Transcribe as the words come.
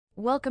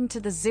Welcome to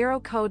the Zero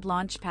Code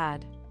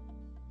Launchpad,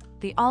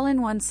 the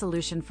all-in-one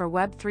solution for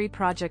Web3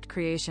 project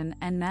creation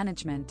and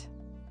management.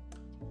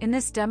 In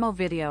this demo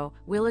video,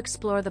 we'll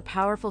explore the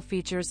powerful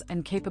features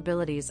and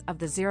capabilities of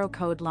the Zero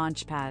Code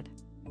Launchpad.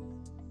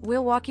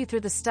 We'll walk you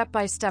through the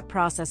step-by-step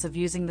process of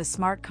using the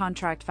Smart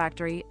Contract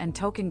Factory and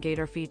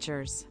Tokengater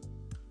features.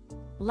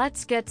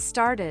 Let's get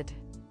started.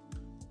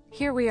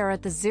 Here we are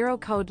at the Zero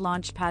Code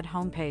Launchpad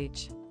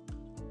homepage.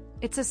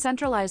 It's a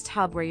centralized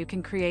hub where you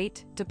can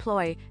create,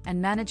 deploy, and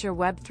manage your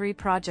Web3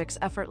 projects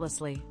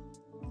effortlessly.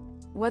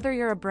 Whether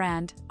you're a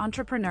brand,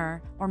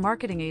 entrepreneur, or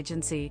marketing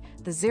agency,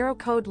 the Zero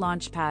Code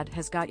Launchpad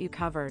has got you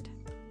covered.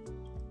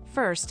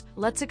 First,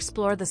 let's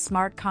explore the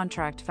Smart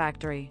Contract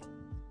Factory.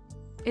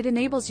 It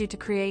enables you to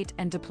create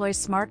and deploy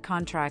smart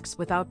contracts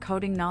without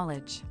coding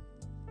knowledge.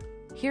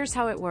 Here's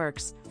how it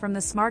works. From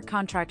the Smart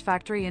Contract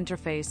Factory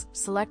interface,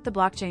 select the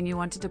blockchain you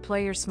want to deploy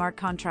your smart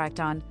contract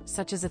on,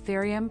 such as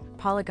Ethereum,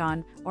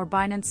 Polygon, or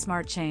Binance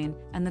Smart Chain,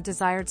 and the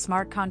desired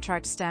smart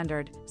contract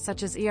standard,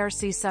 such as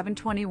ERC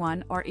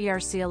 721 or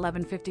ERC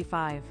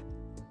 1155.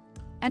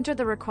 Enter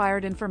the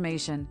required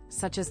information,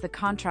 such as the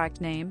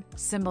contract name,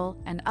 symbol,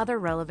 and other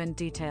relevant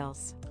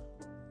details.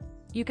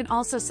 You can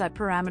also set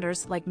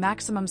parameters like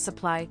maximum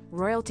supply,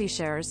 royalty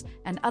shares,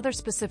 and other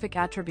specific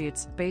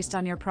attributes based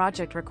on your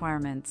project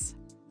requirements.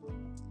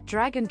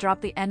 Drag and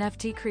drop the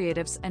NFT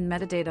creatives and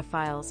metadata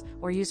files,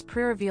 or use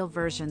pre-reveal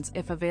versions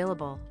if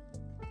available.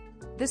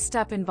 This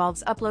step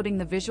involves uploading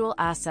the visual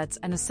assets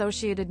and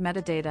associated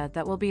metadata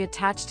that will be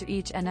attached to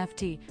each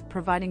NFT,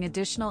 providing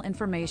additional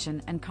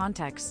information and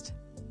context.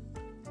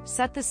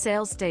 Set the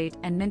sales date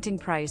and minting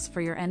price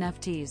for your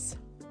NFTs.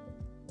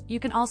 You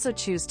can also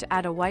choose to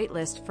add a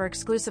whitelist for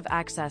exclusive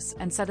access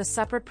and set a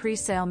separate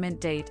pre-sale mint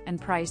date and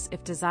price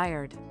if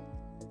desired.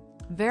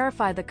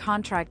 Verify the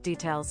contract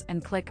details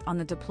and click on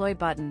the Deploy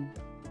button.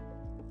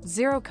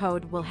 Zero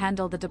Code will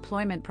handle the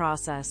deployment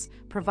process,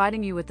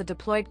 providing you with the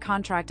deployed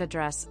contract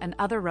address and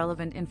other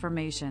relevant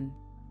information.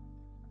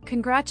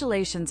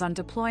 Congratulations on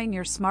deploying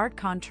your smart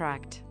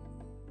contract.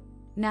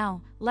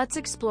 Now, let's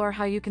explore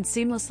how you can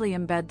seamlessly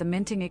embed the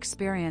minting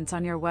experience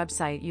on your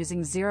website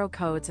using Zero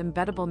Code's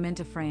embeddable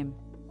Mint-A-Frame.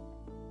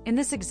 In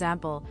this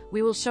example,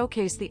 we will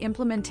showcase the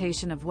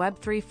implementation of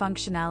Web3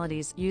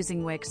 functionalities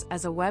using Wix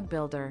as a web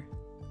builder.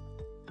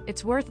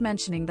 It's worth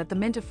mentioning that the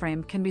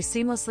Mint-A-Frame can be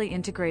seamlessly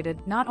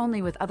integrated not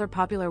only with other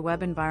popular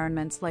web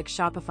environments like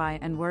Shopify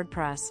and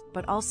WordPress,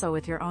 but also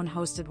with your own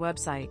hosted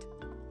website.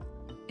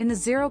 In the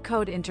Zero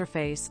Code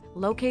interface,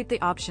 locate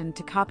the option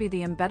to copy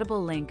the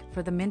embeddable link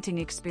for the minting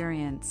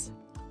experience.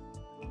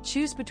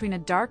 Choose between a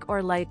dark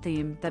or light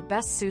theme that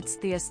best suits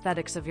the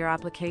aesthetics of your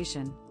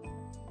application.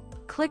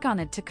 Click on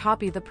it to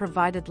copy the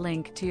provided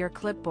link to your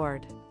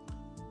clipboard.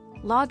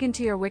 Log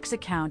into your Wix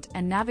account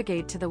and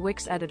navigate to the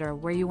Wix editor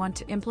where you want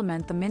to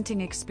implement the minting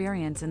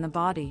experience in the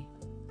body.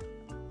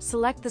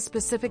 Select the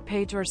specific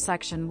page or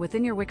section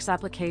within your Wix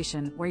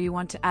application where you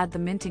want to add the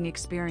minting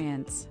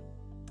experience.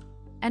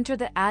 Enter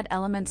the Add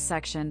Elements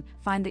section,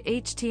 find the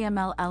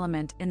HTML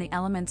element in the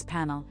Elements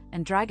panel,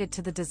 and drag it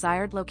to the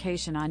desired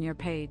location on your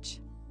page.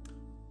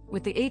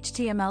 With the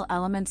HTML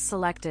elements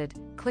selected,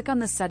 click on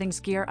the Settings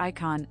gear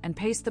icon and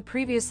paste the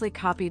previously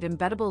copied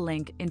embeddable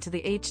link into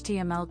the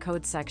HTML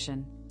code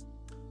section.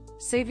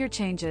 Save your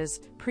changes,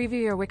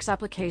 preview your Wix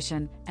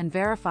application, and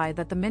verify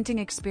that the minting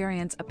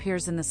experience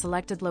appears in the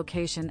selected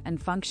location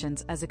and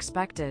functions as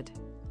expected.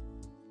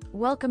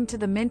 Welcome to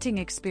the minting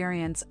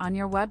experience on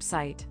your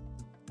website.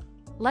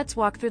 Let's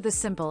walk through the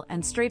simple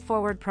and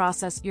straightforward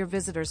process your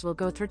visitors will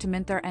go through to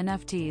mint their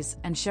NFTs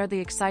and share the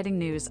exciting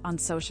news on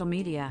social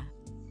media.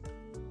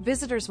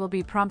 Visitors will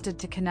be prompted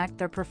to connect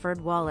their preferred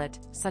wallet,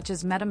 such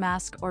as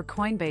MetaMask or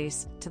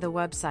Coinbase, to the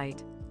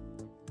website.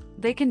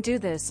 They can do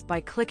this by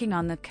clicking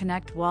on the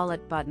Connect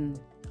Wallet button.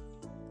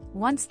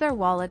 Once their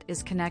wallet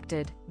is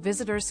connected,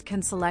 visitors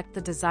can select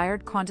the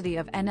desired quantity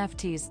of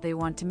NFTs they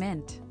want to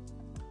mint.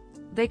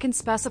 They can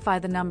specify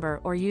the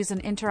number or use an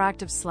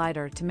interactive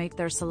slider to make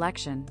their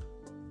selection.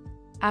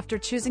 After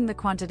choosing the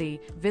quantity,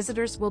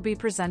 visitors will be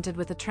presented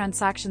with a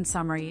transaction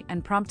summary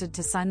and prompted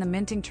to sign the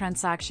minting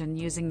transaction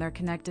using their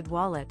connected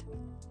wallet.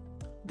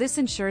 This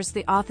ensures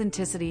the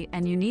authenticity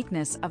and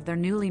uniqueness of their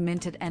newly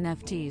minted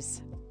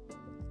NFTs.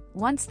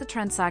 Once the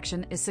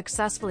transaction is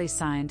successfully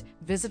signed,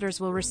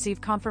 visitors will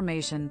receive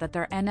confirmation that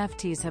their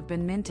NFTs have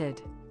been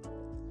minted.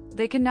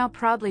 They can now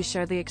proudly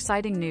share the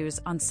exciting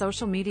news on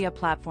social media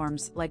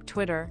platforms like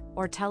Twitter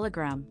or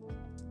Telegram.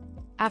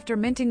 After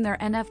minting their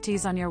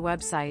NFTs on your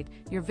website,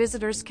 your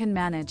visitors can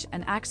manage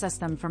and access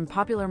them from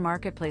popular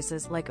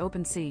marketplaces like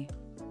OpenSea.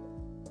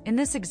 In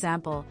this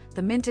example,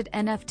 the minted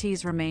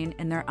NFTs remain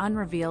in their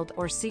unrevealed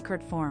or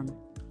secret form.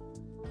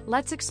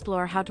 Let's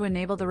explore how to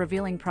enable the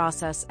revealing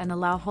process and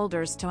allow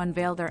holders to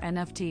unveil their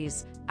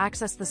NFTs.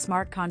 Access the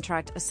smart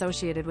contract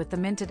associated with the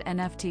minted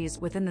NFTs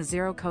within the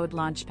Zero Code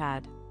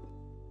Launchpad.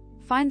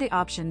 Find the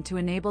option to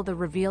enable the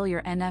Reveal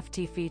Your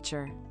NFT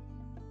feature.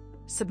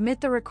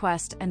 Submit the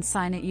request and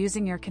sign it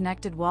using your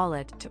connected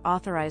wallet to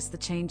authorize the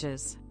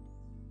changes.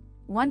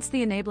 Once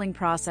the enabling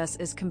process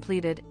is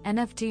completed,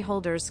 NFT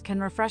holders can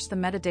refresh the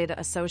metadata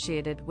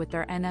associated with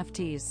their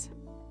NFTs.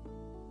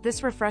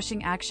 This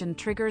refreshing action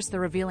triggers the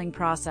revealing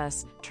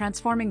process,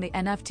 transforming the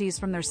NFTs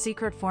from their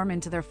secret form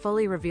into their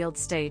fully revealed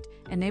state,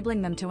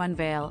 enabling them to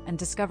unveil and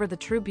discover the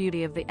true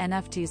beauty of the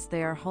NFTs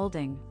they are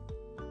holding.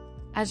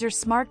 As your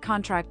smart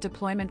contract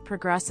deployment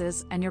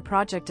progresses and your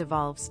project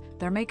evolves,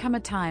 there may come a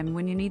time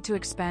when you need to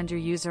expand your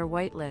user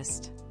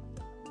whitelist.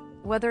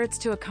 Whether it's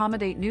to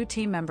accommodate new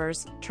team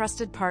members,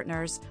 trusted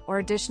partners, or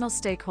additional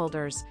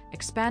stakeholders,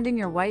 expanding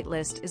your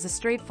whitelist is a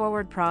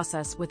straightforward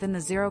process within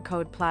the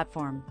Zero-Code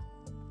platform.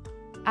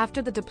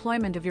 After the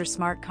deployment of your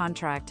smart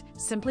contract,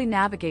 simply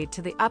navigate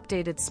to the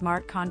updated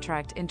smart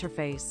contract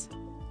interface.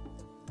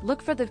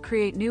 Look for the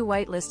Create New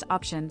Whitelist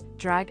option,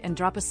 drag and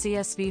drop a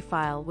CSV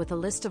file with a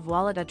list of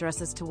wallet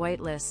addresses to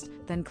whitelist,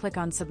 then click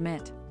on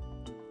Submit.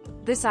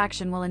 This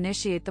action will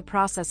initiate the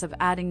process of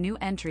adding new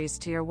entries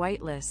to your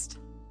whitelist.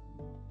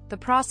 The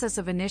process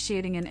of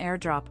initiating an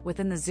airdrop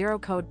within the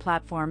Zero-Code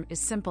platform is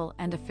simple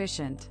and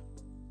efficient.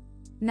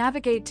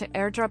 Navigate to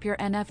Airdrop Your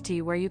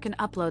NFT, where you can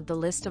upload the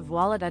list of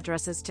wallet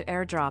addresses to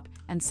airdrop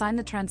and sign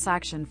the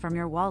transaction from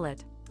your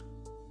wallet.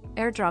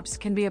 Airdrops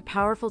can be a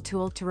powerful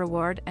tool to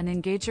reward and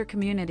engage your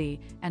community,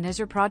 and as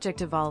your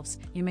project evolves,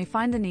 you may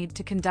find the need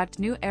to conduct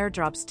new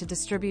airdrops to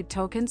distribute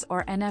tokens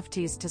or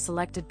NFTs to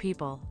selected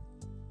people.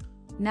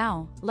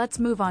 Now, let's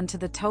move on to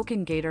the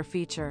Tokengater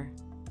feature.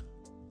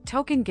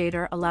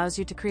 Tokengater allows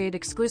you to create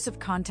exclusive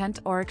content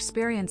or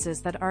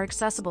experiences that are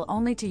accessible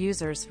only to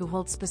users who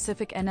hold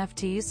specific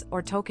NFTs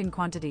or token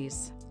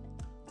quantities.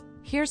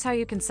 Here's how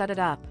you can set it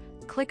up.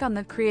 Click on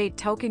the Create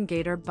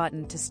Tokengater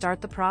button to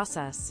start the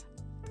process.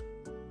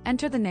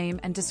 Enter the name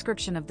and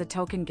description of the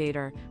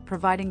Tokengater,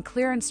 providing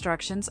clear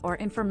instructions or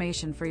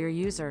information for your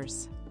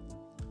users.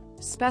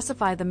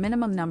 Specify the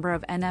minimum number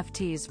of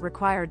NFTs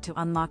required to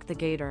unlock the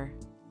gator.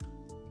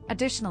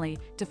 Additionally,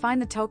 define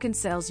the token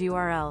sales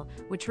URL,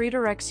 which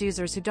redirects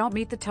users who don't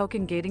meet the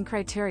token gating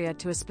criteria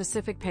to a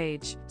specific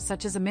page,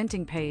 such as a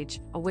minting page,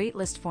 a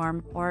waitlist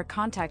form, or a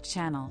contact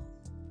channel.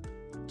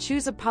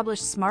 Choose a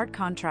published smart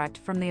contract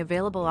from the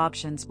available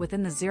options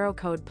within the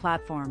Zero-Code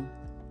platform.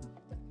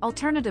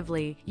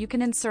 Alternatively, you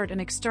can insert an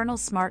external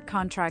smart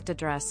contract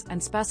address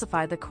and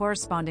specify the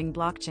corresponding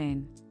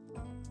blockchain.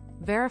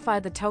 Verify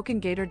the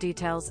Tokengater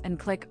details and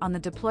click on the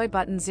Deploy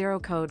button.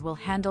 Zero-Code will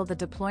handle the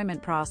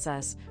deployment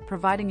process,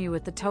 providing you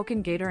with the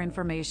Tokengater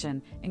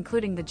information,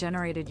 including the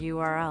generated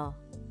URL.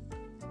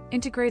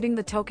 Integrating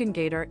the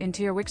Tokengater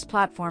into your Wix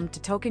platform to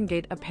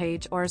tokengate a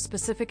page or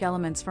specific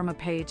elements from a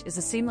page is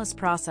a seamless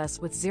process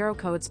with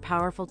Zero-Code's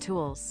powerful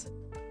tools.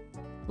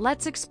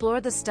 Let's explore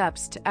the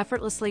steps to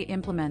effortlessly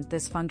implement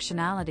this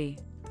functionality.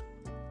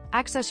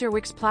 Access your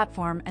Wix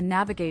platform and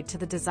navigate to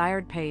the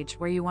desired page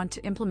where you want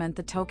to implement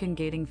the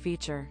tokengating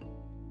feature.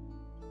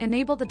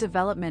 Enable the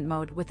development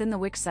mode within the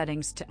Wix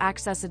settings to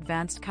access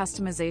advanced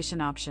customization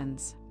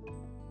options.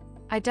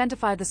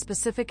 Identify the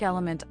specific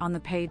element on the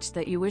page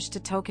that you wish to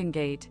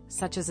tokengate,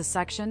 such as a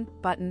section,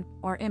 button,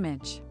 or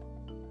image.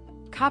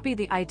 Copy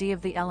the ID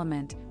of the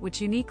element,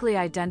 which uniquely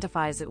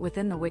identifies it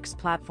within the Wix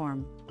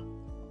platform.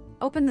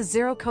 Open the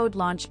Zero-Code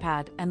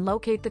Launchpad and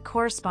locate the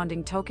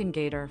corresponding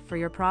Tokengater for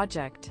your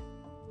project.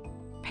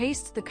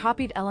 Paste the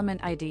copied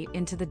element ID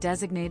into the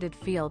designated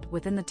field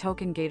within the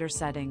Tokengater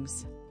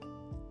settings.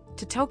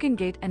 To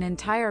tokengate an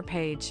entire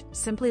page,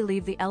 simply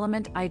leave the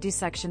element ID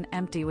section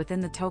empty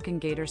within the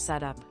Tokengater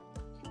setup.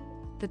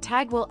 The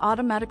tag will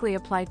automatically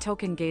apply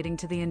tokengating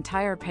to the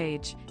entire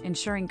page,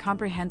 ensuring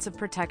comprehensive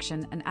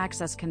protection and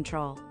access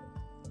control.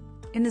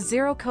 In the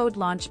Zero-Code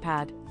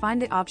Launchpad,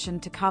 find the option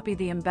to copy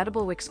the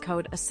embeddable Wix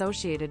code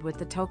associated with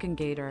the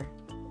Tokengater.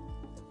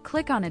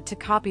 Click on it to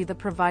copy the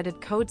provided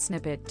code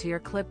snippet to your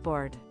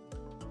clipboard.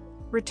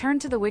 Return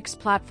to the Wix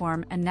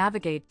platform and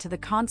navigate to the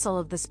console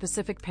of the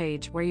specific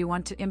page where you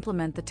want to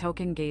implement the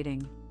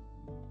tokengating.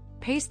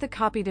 Paste the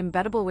copied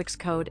embeddable Wix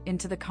code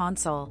into the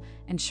console,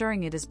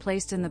 ensuring it is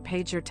placed in the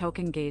page you're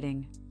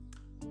tokengating.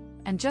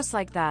 And just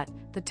like that,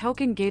 the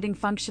tokengating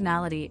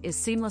functionality is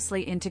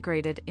seamlessly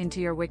integrated into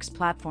your Wix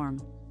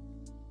platform.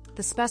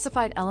 The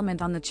specified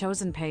element on the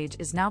chosen page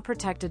is now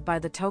protected by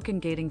the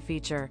tokengating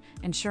feature,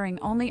 ensuring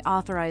only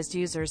authorized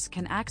users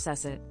can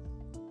access it.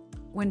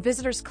 When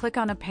visitors click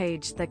on a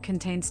page that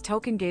contains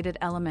tokengated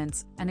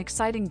elements, an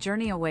exciting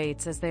journey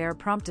awaits as they are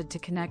prompted to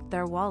connect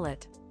their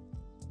wallet.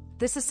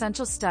 This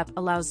essential step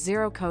allows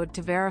Zero-Code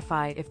to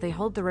verify if they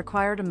hold the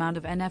required amount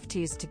of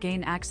NFTs to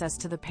gain access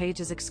to the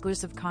page's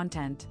exclusive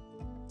content.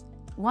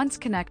 Once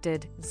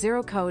connected,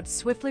 Zero-Code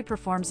swiftly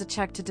performs a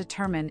check to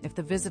determine if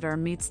the visitor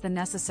meets the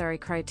necessary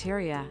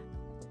criteria.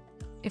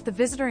 If the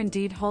visitor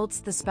indeed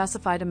holds the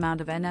specified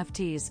amount of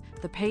NFTs,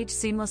 the page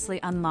seamlessly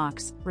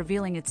unlocks,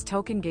 revealing its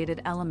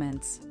tokengated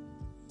elements.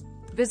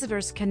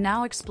 Visitors can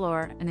now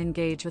explore and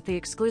engage with the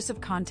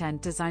exclusive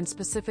content designed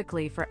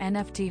specifically for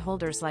NFT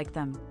holders like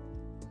them.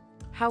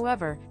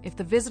 However, if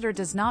the visitor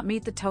does not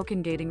meet the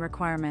tokengating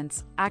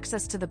requirements,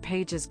 access to the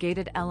page's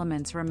gated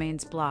elements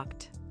remains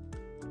blocked.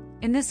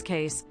 In this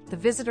case, the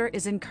visitor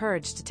is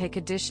encouraged to take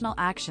additional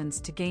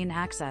actions to gain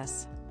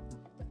access.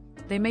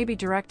 They may be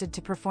directed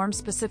to perform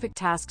specific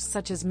tasks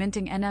such as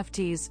minting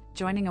NFTs,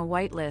 joining a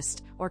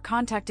whitelist, or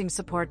contacting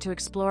support to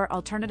explore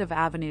alternative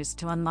avenues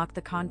to unlock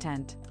the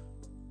content.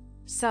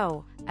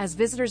 So, as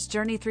visitors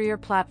journey through your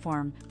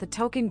platform, the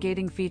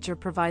Tokengating feature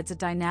provides a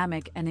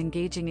dynamic and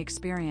engaging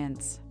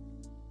experience.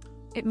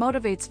 It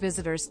motivates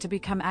visitors to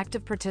become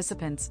active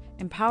participants,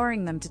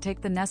 empowering them to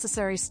take the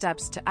necessary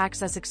steps to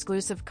access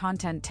exclusive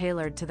content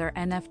tailored to their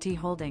NFT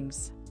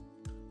holdings.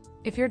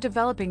 If you're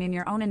developing in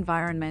your own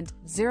environment,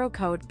 Zero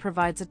Code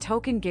provides a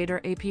Tokengater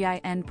API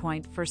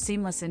endpoint for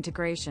seamless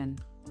integration.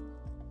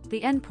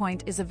 The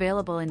endpoint is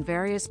available in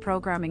various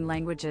programming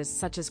languages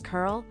such as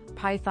Curl,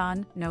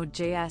 Python,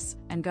 Node.js,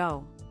 and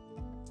Go.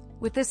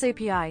 With this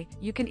API,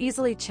 you can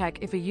easily check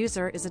if a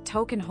user is a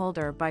token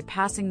holder by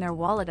passing their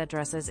wallet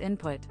address as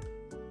input.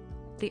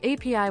 The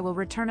API will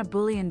return a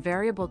Boolean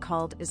variable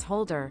called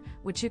isHolder,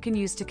 which you can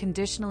use to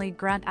conditionally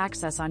grant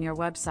access on your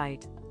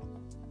website.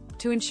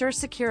 To ensure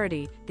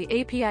security, the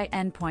API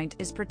endpoint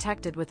is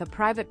protected with a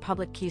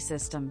private-public key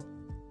system.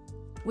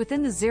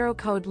 Within the Zero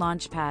Code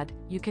Launchpad,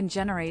 you can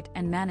generate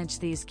and manage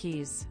these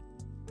keys.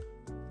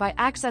 By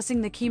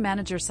accessing the Key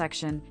Manager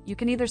section, you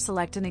can either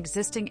select an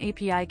existing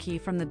API key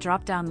from the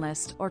drop-down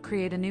list or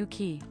create a new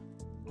key.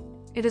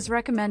 It is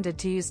recommended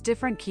to use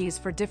different keys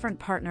for different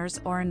partners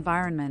or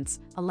environments,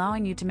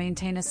 allowing you to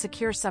maintain a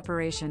secure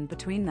separation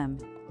between them.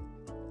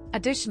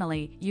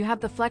 Additionally, you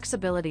have the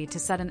flexibility to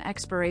set an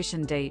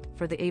expiration date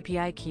for the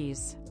API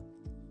keys.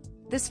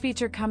 This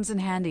feature comes in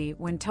handy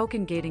when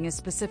tokengating a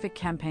specific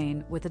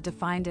campaign with a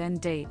defined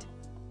end date.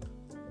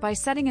 By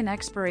setting an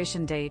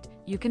expiration date,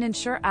 you can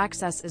ensure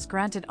access is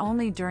granted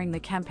only during the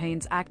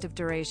campaign's active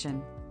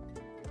duration.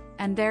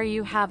 And there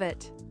you have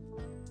it.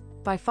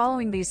 By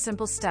following these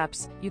simple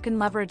steps, you can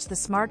leverage the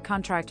Smart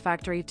Contract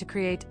Factory to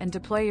create and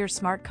deploy your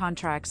smart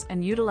contracts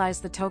and utilize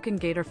the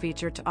Tokengater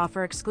feature to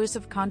offer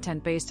exclusive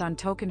content based on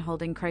token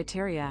holding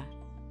criteria.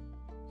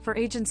 For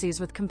agencies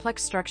with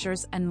complex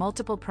structures and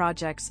multiple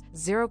projects,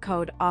 Zero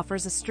Code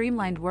offers a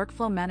streamlined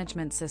workflow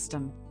management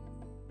system.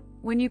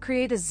 When you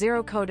create a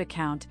Zero Code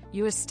account,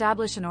 you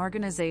establish an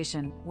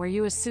organization where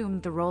you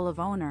assume the role of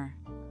owner.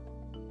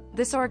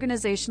 This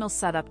organizational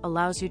setup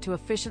allows you to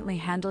efficiently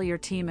handle your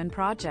team and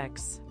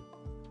projects.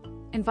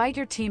 Invite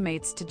your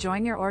teammates to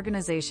join your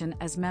organization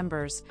as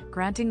members,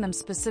 granting them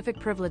specific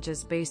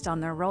privileges based on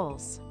their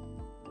roles.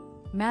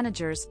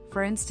 Managers,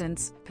 for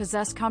instance,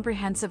 possess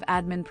comprehensive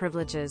admin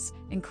privileges,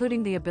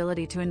 including the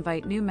ability to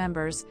invite new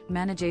members,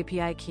 manage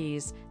API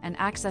keys, and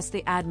access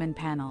the admin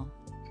panel.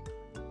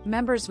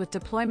 Members with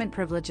deployment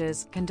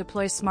privileges can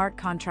deploy smart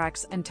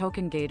contracts and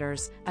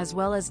tokengaters, as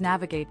well as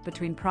navigate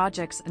between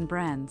projects and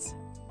brands.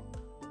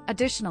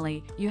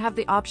 Additionally, you have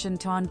the option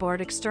to onboard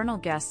external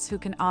guests who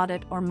can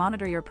audit or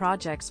monitor your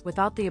projects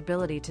without the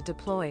ability to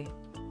deploy.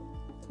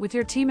 With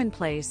your team in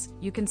place,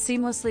 you can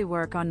seamlessly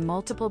work on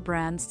multiple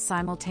brands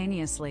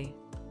simultaneously.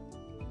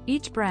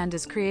 Each brand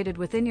is created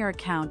within your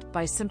account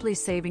by simply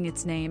saving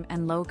its name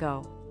and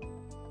logo.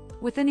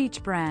 Within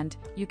each brand,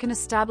 you can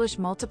establish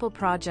multiple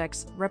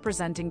projects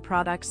representing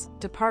products,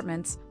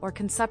 departments, or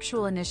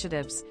conceptual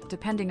initiatives,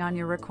 depending on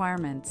your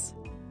requirements.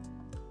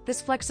 This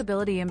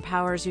flexibility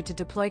empowers you to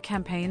deploy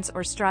campaigns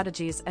or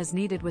strategies as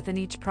needed within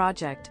each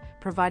project,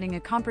 providing a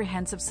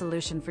comprehensive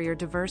solution for your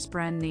diverse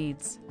brand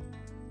needs.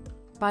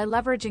 By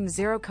leveraging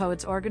Zero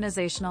Code's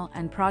organizational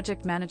and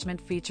project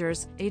management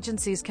features,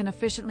 agencies can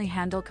efficiently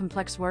handle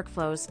complex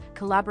workflows,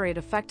 collaborate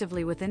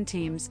effectively within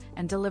teams,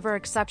 and deliver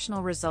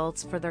exceptional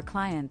results for their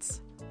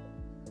clients.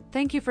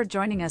 Thank you for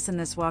joining us in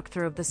this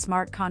walkthrough of the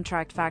Smart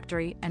Contract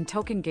Factory and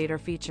Tokengater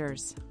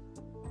features.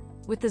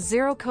 With the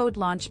Zero Code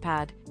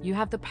Launchpad, you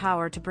have the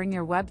power to bring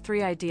your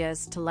Web3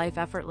 ideas to life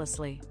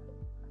effortlessly.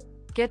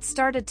 Get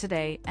started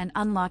today and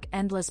unlock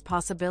endless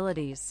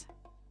possibilities.